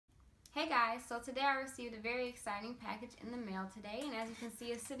Hey guys, so today I received a very exciting package in the mail today, and as you can see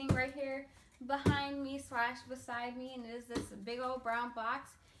it's sitting right here behind me / beside me, and it is this big old brown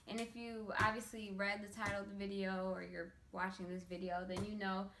box. And if you obviously read the title of the video or you're watching this video, then you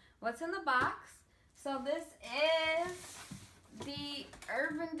know what's in the box. So this is the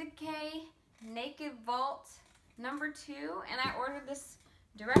Urban Decay Naked Vault number 2, and I ordered this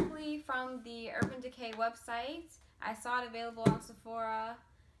directly from the Urban Decay website. I saw it available on Sephora,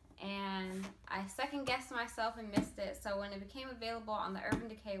 and I second guessed myself and missed it. So when it became available on the Urban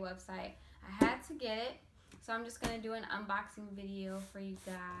Decay website, I had to get it. So I'm just going to do an unboxing video for you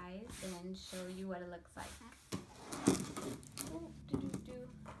guys and show you what it looks like.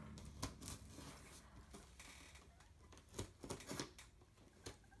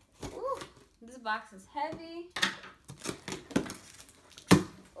 Ooh, this box is heavy.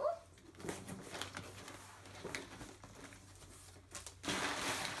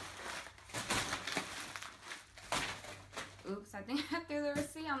 Oops, I think I threw the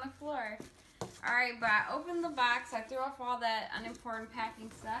receipt on the floor. Alright, but I opened the box. I threw off all that unimportant packing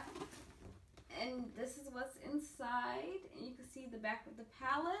stuff. And this is what's inside. And you can see the back of the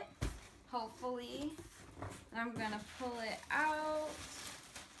palette, hopefully. And I'm going to pull it out.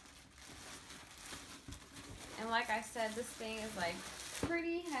 And like I said, this thing is like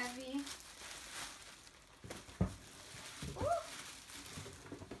pretty heavy.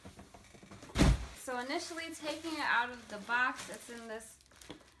 So initially taking it out of the box, it's in this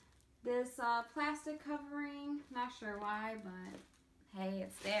plastic covering. Not sure why, but hey,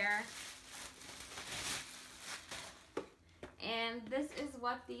 it's there. And this is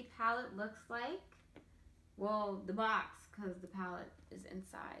what the palette looks like. Well, the box, because the palette is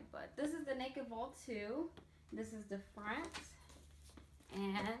inside. But this is the Naked Vault 2. This is the front.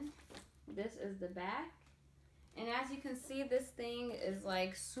 And this is the back. And as you can see, this thing is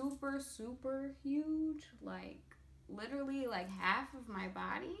like super huge, like literally like half of my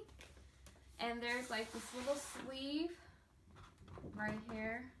body. And there's like this little sleeve right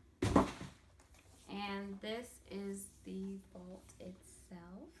here. And this is the vault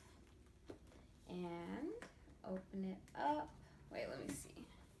itself. And open it up. Wait, let me see.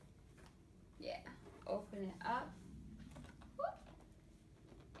 Yeah, open it up.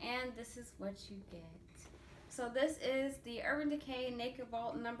 And this is what you get. So this is the Urban Decay Naked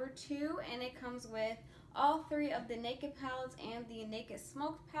Vault number 2, and it comes with all 3 of the Naked palettes and the Naked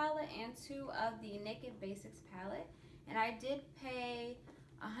Smoked palette and 2 of the Naked Basics palette. And I did pay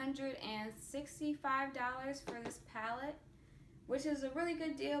 $165 for this palette, which is a really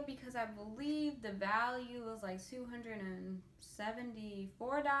good deal because I believe the value was like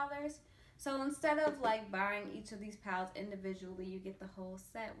 $274. So instead of like buying each of these palettes individually, you get the whole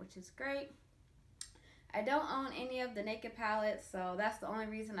set, which is great. I don't own any of the Naked palettes, so that's the only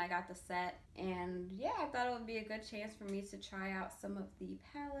reason I got the set. And yeah, I thought it would be a good chance for me to try out some of the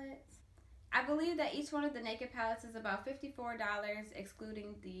palettes. I believe that each one of the Naked palettes is about $54,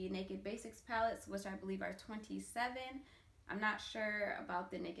 excluding the Naked Basics palettes, which I believe are $27. I'm not sure about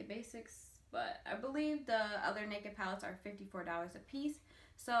the Naked Basics, but I believe the other Naked palettes are $54 a piece.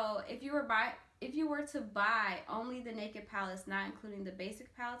 So if you were to buy only the Naked palettes, not including the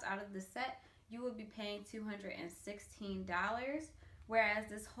Basic palettes out of the set, you would be paying $216, whereas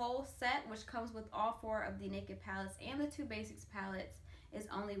this whole set, which comes with all 4 of the Naked palettes and the 2 Basics palettes, is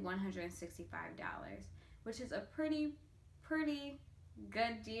only $165, which is a pretty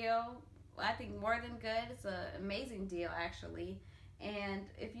good deal. Well, I think more than good. It's an amazing deal, actually. And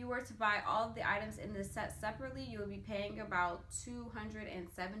if you were to buy all of the items in this set separately, you would be paying about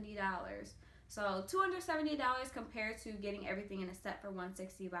 $270. So $270 compared to getting everything in a set for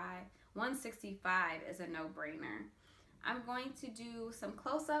 $165 is a no-brainer. I'm going to do some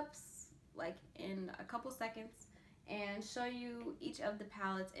close-ups like in a couple seconds and show you each of the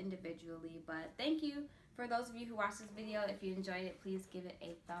palettes individually. But thank you for those of you who watched this video. If you enjoyed it, please give it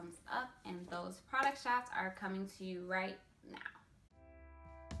a thumbs up, and those product shots are coming to you right now.